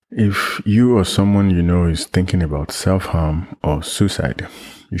If you or someone you know is thinking about self-harm or suicide,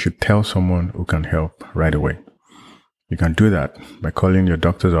 you should tell someone who can help right away. You can do that by calling your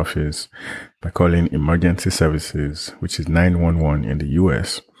doctor's office, by calling emergency services, which is 911 in the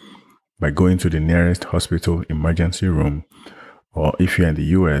US, by going to the nearest hospital emergency room, or if you're in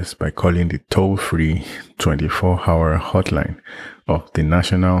the US, by calling the toll-free 24-hour hotline of the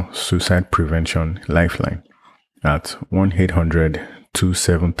National Suicide Prevention Lifeline at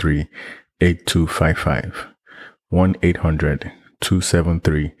 1-800-273-8255,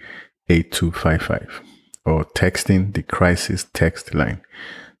 1-800-273-8255, or texting the crisis text line.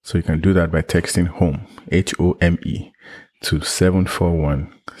 So you can do that by texting HOME, HOME, to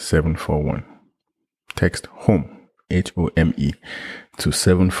 741-741. Text HOME, HOME, to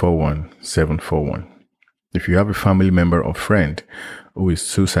 741-741. If you have a family member or friend who is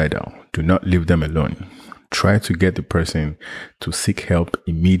suicidal, do not leave them alone. Try to get the person to seek help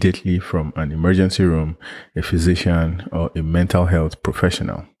immediately from an emergency room, a physician, or a mental health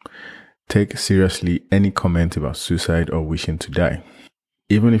professional. Take seriously any comment about suicide or wishing to die.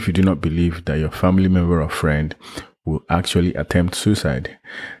 Even if you do not believe that your family member or friend will actually attempt suicide,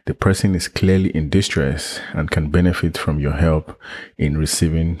 the person is clearly in distress and can benefit from your help in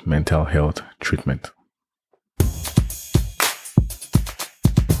receiving mental health treatment.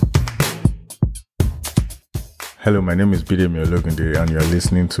 Hello, my name is Bidemi Ologunde and you're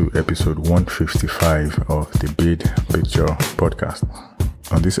listening to episode 155 of the Bid Picture podcast.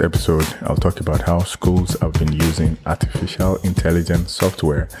 On this episode, I'll talk about how schools have been using artificial intelligence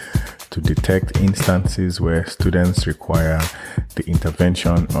software to detect instances where students require the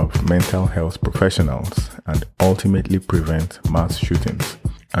intervention of mental health professionals and ultimately prevent mass shootings,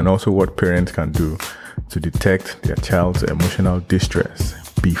 and also what parents can do to detect their child's emotional distress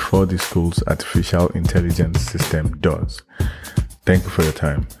before the school's artificial intelligence system does. Thank you for your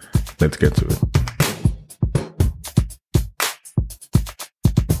time. Let's get to it.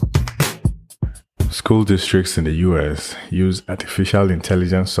 School districts in the US use artificial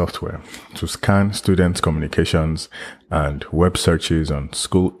intelligence software to scan students' communications and web searches on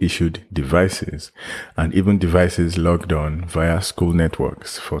school-issued devices and even devices logged on via school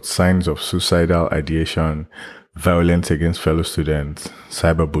networks for signs of suicidal ideation, violence against fellow students,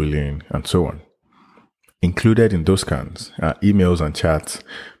 cyberbullying, and so on. Included in those scans are emails and chats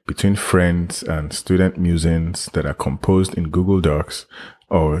between friends and student musings that are composed in Google Docs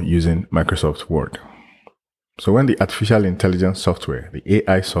or using Microsoft Word. So when the artificial intelligence software, the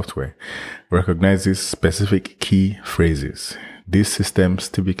AI software, recognizes specific key phrases, these systems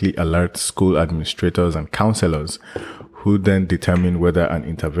typically alert school administrators and counselors who then determine whether an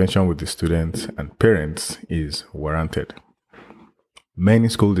intervention with the students and parents is warranted. Many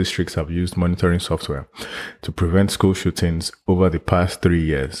school districts have used monitoring software to prevent school shootings over the past 3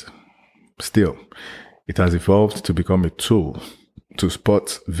 years. Still, it has evolved to become a tool to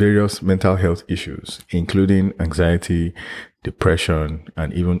spot various mental health issues, including anxiety, depression,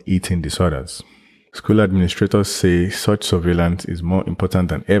 and even eating disorders. School administrators say such surveillance is more important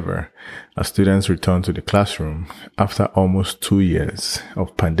than ever as students return to the classroom after almost 2 years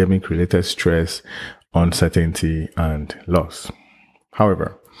of pandemic-related stress, uncertainty, and loss.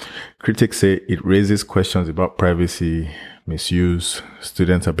 However, critics say it raises questions about privacy, misuse,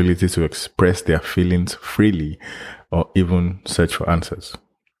 students' ability to express their feelings freely, or even search for answers.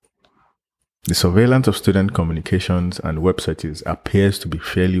 The surveillance of student communications and web searches appears to be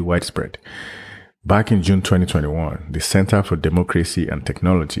fairly widespread. Back in June 2021, the Center for Democracy and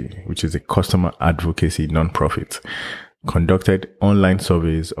Technology, which is a customer advocacy nonprofit, conducted online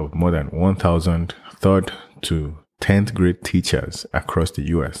surveys of more than 1,000 3rd to 10th grade teachers across the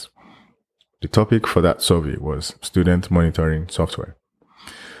US. The topic for that survey was student monitoring software.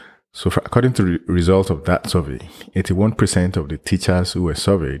 So according to the results of that survey, 81% of the teachers who were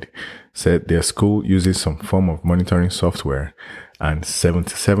surveyed said their school uses some form of monitoring software, and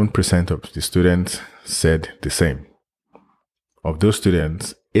 77% of the students said the same. Of those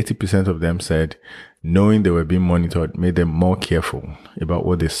students, 80% of them said knowing they were being monitored made them more careful about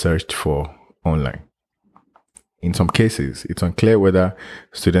what they searched for online. In some cases, it's unclear whether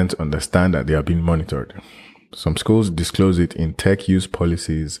students understand that they are being monitored. Some schools disclose it in tech use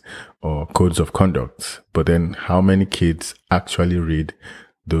policies or codes of conduct, but then how many kids actually read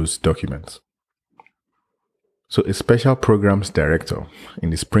those documents? So a special programs director in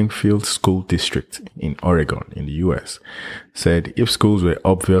the Springfield School District in Oregon in the US said if schools were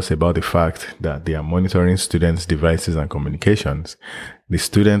obvious about the fact that they are monitoring students' devices and communications, the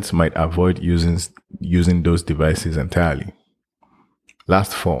students might avoid using those devices entirely.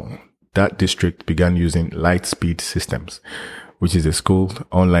 Last fall, that district began using light speed systems, which is a school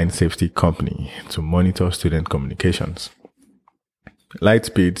online safety company to monitor student communications.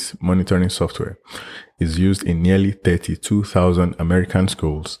 Lightspeed's monitoring software is used in nearly 32,000 American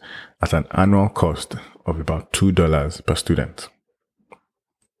schools at an annual cost of about $2 per student.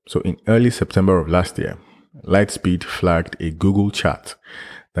 So in early September of last year, Lightspeed flagged a Google chat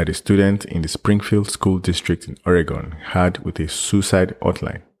that a student in the Springfield School District in Oregon had with a suicide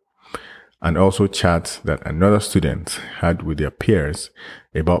hotline, and also chats that another student had with their peers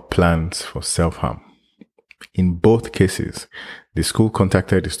about plans for self-harm. In both cases, the school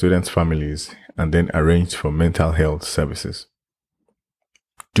contacted the students' families and then arranged for mental health services.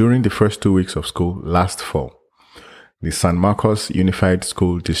 During the first 2 weeks of school last fall, the San Marcos Unified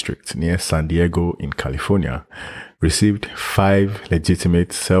School District near San Diego in California received 5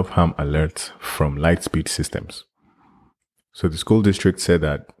 legitimate self-harm alerts from Lightspeed systems. So the school district said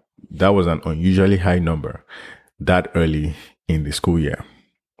that was an unusually high number that early in the school year.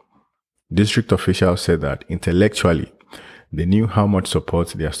 District officials said that intellectually, they knew how much support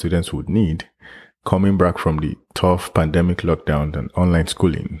their students would need coming back from the tough pandemic lockdown and online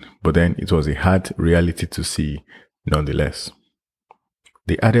schooling, but then it was a hard reality to see nonetheless.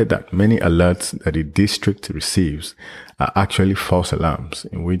 They added that many alerts that the district receives are actually false alarms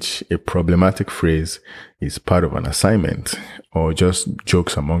in which a problematic phrase is part of an assignment or just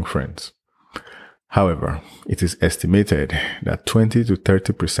jokes among friends. However, it is estimated that 20 to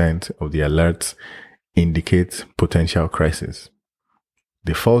 30% of the alerts indicate potential crisis.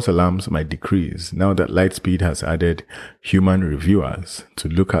 The false alarms might decrease now that Lightspeed has added human reviewers to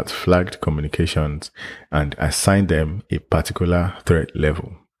look at flagged communications and assign them a particular threat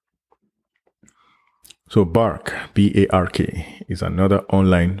level. So Bark, B-A-R-K, is another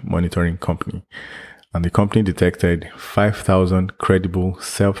online monitoring company, and the company detected 5,000 credible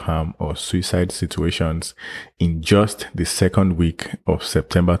self-harm or suicide situations in just the second week of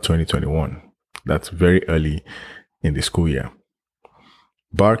September 2021. That's very early in the school year.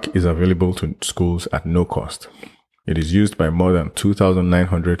 Bark is available to schools at no cost. It is used by more than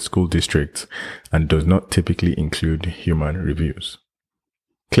 2,900 school districts and does not typically include human reviews.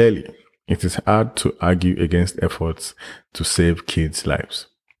 Clearly, it is hard to argue against efforts to save kids' lives.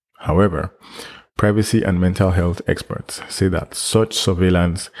 However, privacy and mental health experts say that such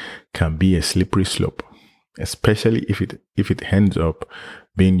surveillance can be a slippery slope, especially if it ends up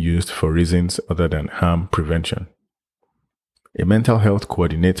being used for reasons other than harm prevention. A mental health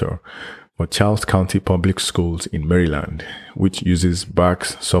coordinator for Charles County Public Schools in Maryland, which uses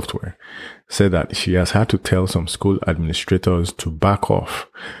Bark's software, said that she has had to tell some school administrators to back off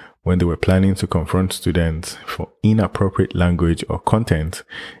when they were planning to confront students for inappropriate language or content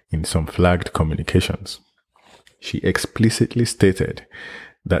in some flagged communications. She explicitly stated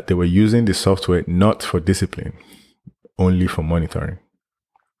that they were using the software not for discipline, only for monitoring.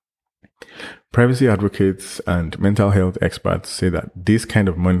 Privacy advocates and mental health experts say that this kind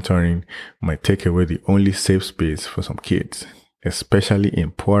of monitoring might take away the only safe space for some kids, especially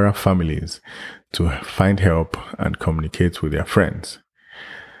in poorer families, to find help and communicate with their friends.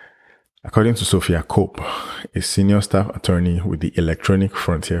 According to Sophia Cope, a senior staff attorney with the Electronic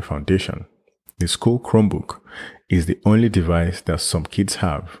Frontier Foundation, the school Chromebook is the only device that some kids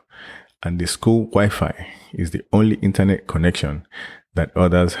have, and the school Wi-Fi is the only internet connection that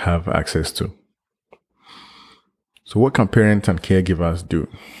others have access to. So what can parents and caregivers do?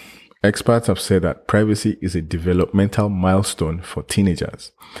 Experts have said that privacy is a developmental milestone for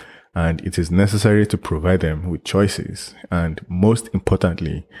teenagers, and it is necessary to provide them with choices and, most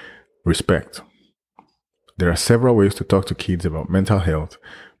importantly, respect. There are several ways to talk to kids about mental health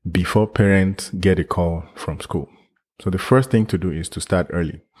before parents get a call from school. So the first thing to do is to start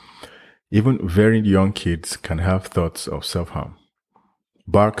early. Even very young kids can have thoughts of self-harm.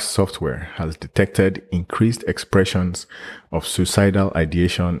 Bark's software has detected increased expressions of suicidal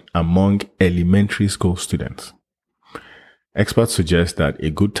ideation among elementary school students. Experts suggest that a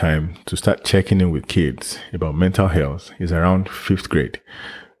good time to start checking in with kids about mental health is around 5th grade,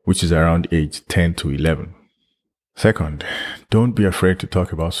 which is around age 10 to 11. Second, don't be afraid to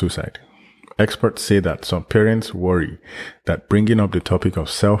talk about suicide. Experts say that some parents worry that bringing up the topic of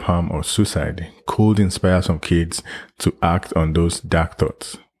self-harm or suicide could inspire some kids to act on those dark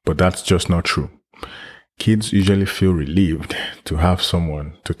thoughts, but that's just not true. Kids usually feel relieved to have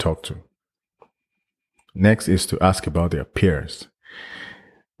someone to talk to. Next is to ask about their peers.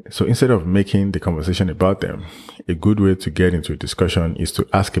 So instead of making the conversation about them, a good way to get into a discussion is to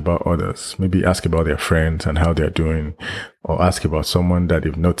ask about others. Maybe ask about their friends and how they're doing, or ask about someone that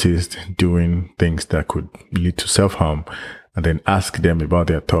they've noticed doing things that could lead to self-harm, and then ask them about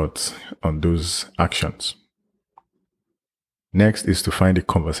their thoughts on those actions. Next is to find a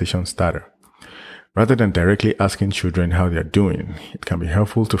conversation starter. Rather than directly asking children how they are doing, it can be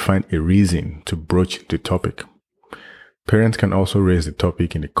helpful to find a reason to broach the topic. Parents can also raise the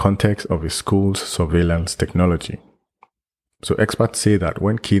topic in the context of a school's surveillance technology. So experts say that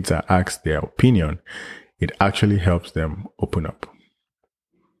when kids are asked their opinion, it actually helps them open up.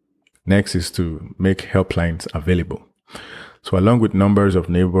 Next is to make helplines available. So along with numbers of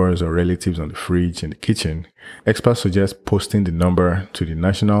neighbors or relatives on the fridge in the kitchen, experts suggest posting the number to the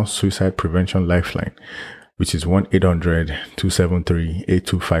National Suicide Prevention Lifeline, which is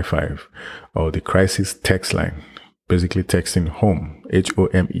 1-800-273-8255, or the Crisis Text Line, basically texting HOME,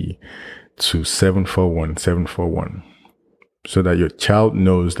 HOME, to 741-741, so that your child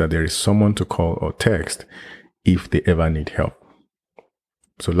knows that there is someone to call or text if they ever need help.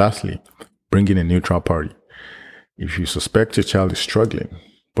 So lastly, bring in a neutral party. If you suspect your child is struggling,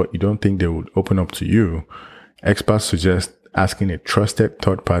 but you don't think they would open up to you, experts suggest asking a trusted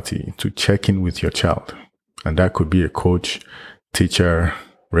third party to check in with your child. And that could be a coach, teacher,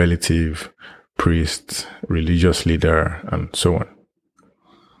 relative, priest, religious leader, and so on.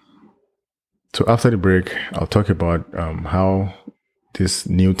 So after the break, I'll talk about how this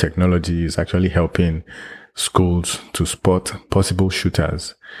new technology is actually helping schools to spot possible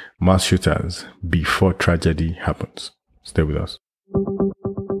shooters, mass shooters, before tragedy happens. Stay with us.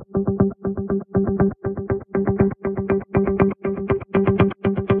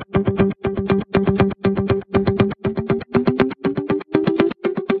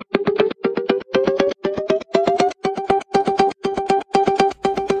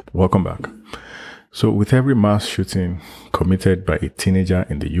 Welcome back. So with every mass shooting committed by a teenager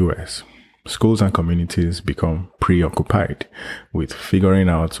in the US, schools and communities become preoccupied with figuring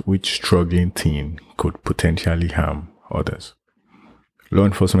out which struggling teen could potentially harm others. Law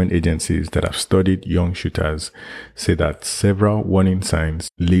enforcement agencies that have studied young shooters say that several warning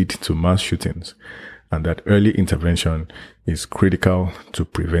signs lead to mass shootings and that early intervention is critical to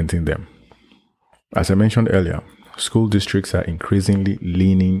preventing them. As I mentioned earlier, school districts are increasingly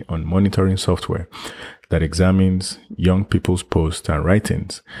leaning on monitoring software that examines young people's posts and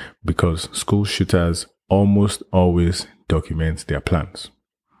writings because school shooters almost always document their plans.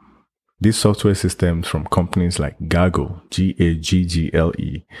 These software systems from companies like Gaggle,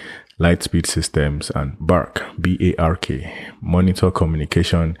 Gaggle, Lightspeed Systems, and Bark, Bark, monitor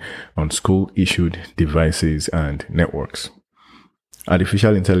communication on school-issued devices and networks.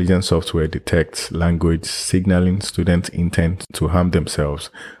 Artificial intelligence software detects language signaling students' intent to harm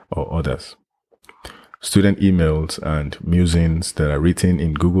themselves or others. Student emails and musings that are written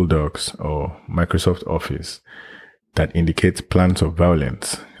in Google Docs or Microsoft Office that indicate plans of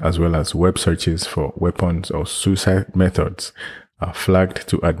violence, as well as web searches for weapons or suicide methods, are flagged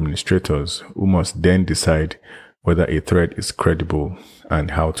to administrators who must then decide whether a threat is credible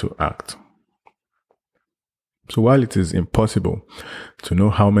and how to act. So while it is impossible to know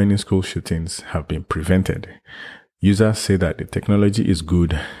how many school shootings have been prevented, users say that the technology is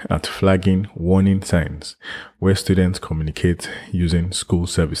good at flagging warning signs where students communicate using school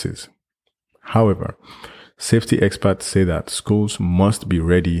services. However, safety experts say that schools must be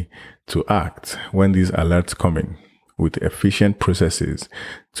ready to act when these alerts come in, with efficient processes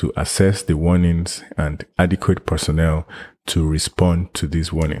to assess the warnings and adequate personnel to respond to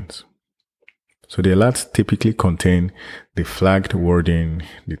these warnings. So the alerts typically contain the flagged wording,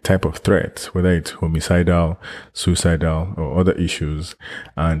 the type of threat, whether it's homicidal, suicidal, or other issues,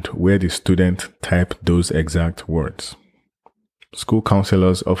 and where the student typed those exact words. School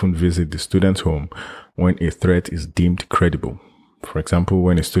counselors often visit the student's home when a threat is deemed credible. For example,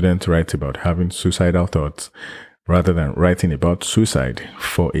 when a student writes about having suicidal thoughts rather than writing about suicide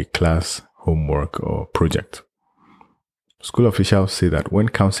for a class, homework, or project. School officials say that when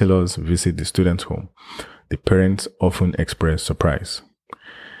counselors visit the student's home, the parents often express surprise.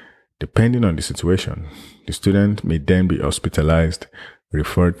 Depending on the situation, the student may then be hospitalized,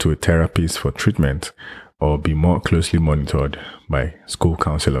 referred to a therapist for treatment, or be more closely monitored by school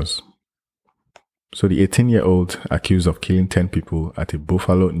counselors. So the 18-year-old accused of killing 10 people at a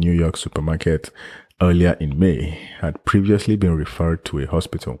Buffalo, New York supermarket earlier in May had previously been referred to a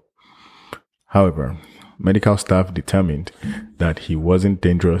hospital. However, medical staff determined that he wasn't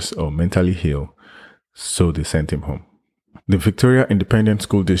dangerous or mentally ill, so they sent him home. The Victoria Independent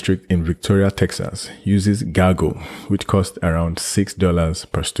School District in Victoria, Texas uses Gaggle, which costs around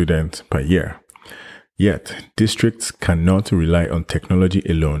 $6 per student per year. Yet, districts cannot rely on technology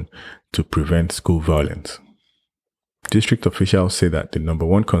alone to prevent school violence. District officials say that the number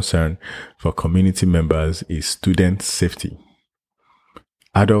one concern for community members is student safety.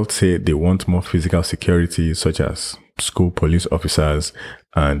 Adults say they want more physical security, such as school police officers,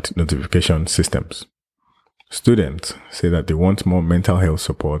 and notification systems. Students say that they want more mental health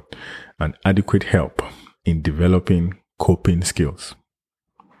support and adequate help in developing coping skills.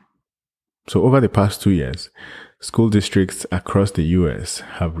 So over the past 2 years, school districts across the US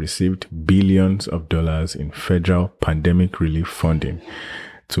have received billions of dollars in federal pandemic relief funding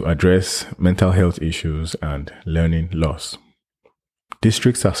to address mental health issues and learning loss.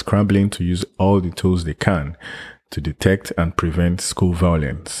 Districts are scrambling to use all the tools they can to detect and prevent school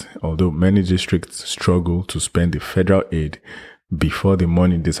violence, although many districts struggle to spend the federal aid before the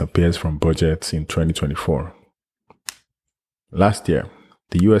money disappears from budgets in 2024. Last year,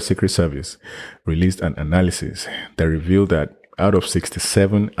 the US Secret Service released an analysis that revealed that out of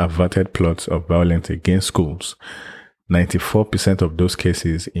 67 averted plots of violence against schools, 94% of those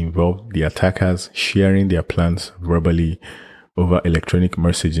cases involved the attackers sharing their plans verbally over electronic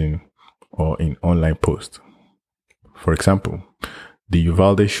messaging or in online posts. For example, the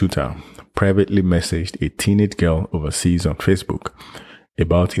Uvalde shooter privately messaged a teenage girl overseas on Facebook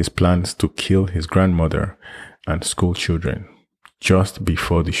about his plans to kill his grandmother and school children just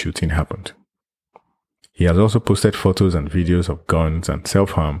before the shooting happened. He has also posted photos and videos of guns and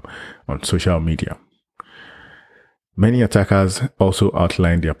self-harm on social media. Many attackers also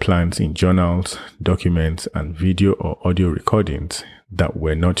outlined their plans in journals, documents, and video or audio recordings that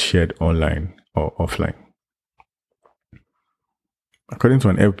were not shared online or offline. According to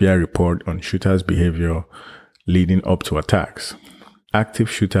an FBI report on shooters' behavior leading up to attacks, active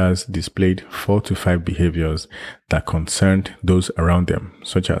shooters displayed 4 to 5 behaviors that concerned those around them,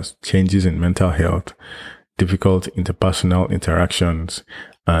 such as changes in mental health, difficult interpersonal interactions,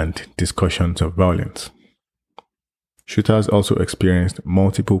 and discussions of violence. Shooters also experienced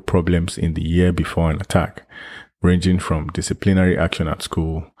multiple problems in the year before an attack, ranging from disciplinary action at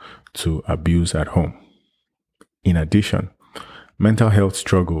school to abuse at home. In addition, mental health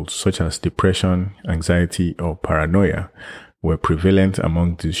struggles such as depression, anxiety, or paranoia were prevalent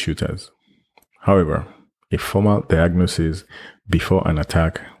among these shooters. However, a formal diagnosis before an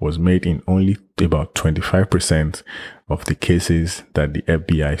attack was made in only about 25% of the cases that the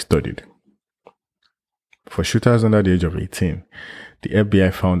FBI studied. For shooters under the age of 18, the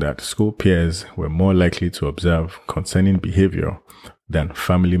FBI found that school peers were more likely to observe concerning behavior than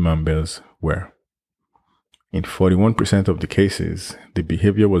family members were. In 41% of the cases, the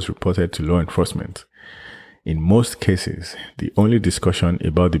behavior was reported to law enforcement. In most cases, the only discussion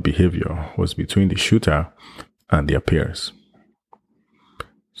about the behavior was between the shooter and their peers.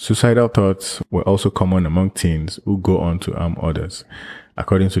 Suicidal thoughts were also common among teens who go on to harm others,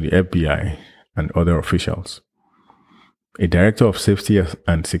 according to the FBI and other officials. A director of safety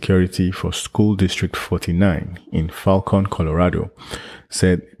and security for School District 49 in Falcon, Colorado,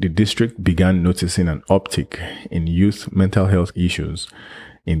 said the district began noticing an uptick in youth mental health issues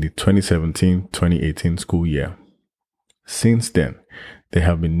in the 2017-2018 school year. Since then, there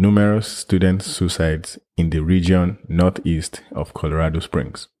have been numerous student suicides in the region northeast of Colorado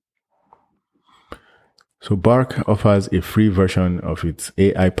Springs. So Bark offers a free version of its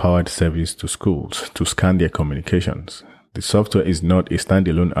AI-powered service to schools to scan their communications. The software is not a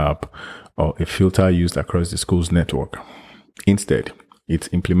standalone app or a filter used across the school's network. Instead, it's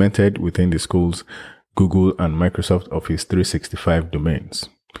implemented within the school's Google and Microsoft Office 365 domains.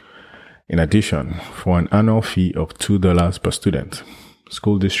 In addition, for an annual fee of $2 per student,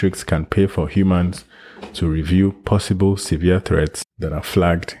 school districts can pay for humans to review possible severe threats that are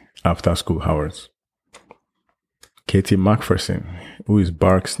flagged after school hours. Katie McPherson, who is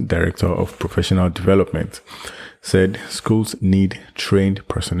Bark's Director of Professional Development, said schools need trained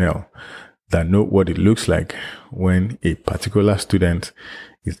personnel that know what it looks like when a particular student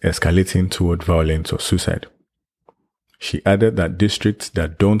is escalating toward violence or suicide. She added that districts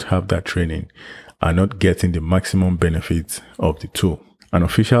that don't have that training are not getting the maximum benefits of the tool. An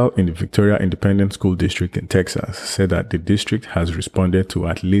official in the Victoria Independent School District in Texas said that the district has responded to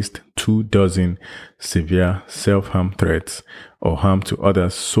at least 24 severe self-harm threats or harm to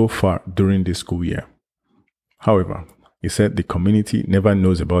others so far during this school year. However, he said the community never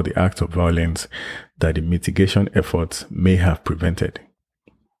knows about the acts of violence that the mitigation efforts may have prevented.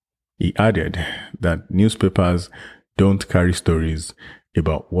 He added that newspapers don't carry stories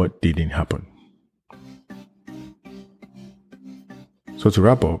about what didn't happen. So to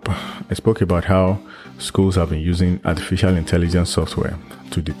wrap up, I spoke about how schools have been using artificial intelligence software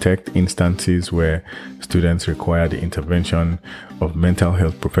to detect instances where students require the intervention of mental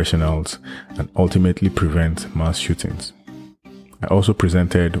health professionals and ultimately prevent mass shootings. I also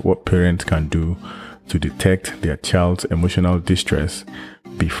presented what parents can do to detect their child's emotional distress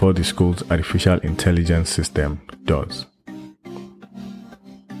before the school's artificial intelligence system does.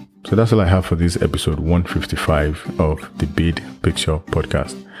 So that's all I have for this episode 155 of the Big Picture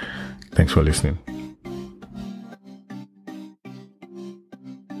Podcast. Thanks for listening.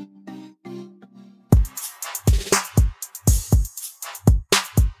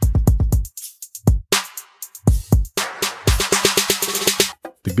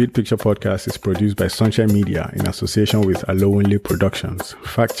 The Big Picture Podcast is produced by Sunshine Media in association with Alowinle Productions.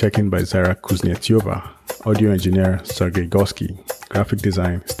 Fact-checking by Zara Kuznetsova. Audio engineer Sergey Gorsky. Graphic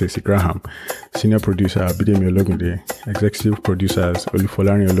design Stacey Graham. Senior producer Bidemi Ologunde. Executive producers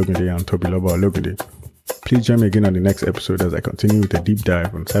Olufolani Ologunde and Tobiloba Ologunde. Please join me again on the next episode as I continue with a deep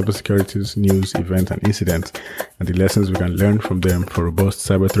dive on cybersecurity's news, events, and incidents, and the lessons we can learn from them for robust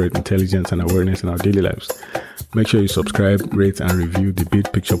cyber threat intelligence and awareness in our daily lives. Make sure you subscribe, rate, and review the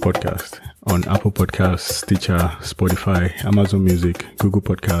Big Picture Podcast on Apple Podcasts, Stitcher, Spotify, Amazon Music, Google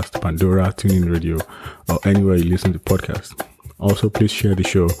Podcasts, Pandora, TuneIn Radio, or anywhere you listen to podcasts. Also, please share the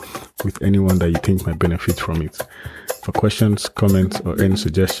show with anyone that you think might benefit from it. For questions, comments, or any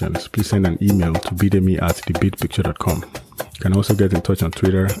suggestions, please send an email to bidemi@thebidpicture.com. You can also get in touch on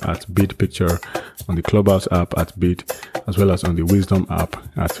Twitter @bidpicture, on the Clubhouse app @bid, as well as on the Wisdom app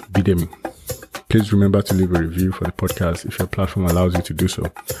 @bidemi. Please remember to leave a review for the podcast if your platform allows you to do so.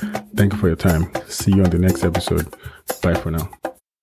 Thank you for your time. See you on the next episode. Bye for now.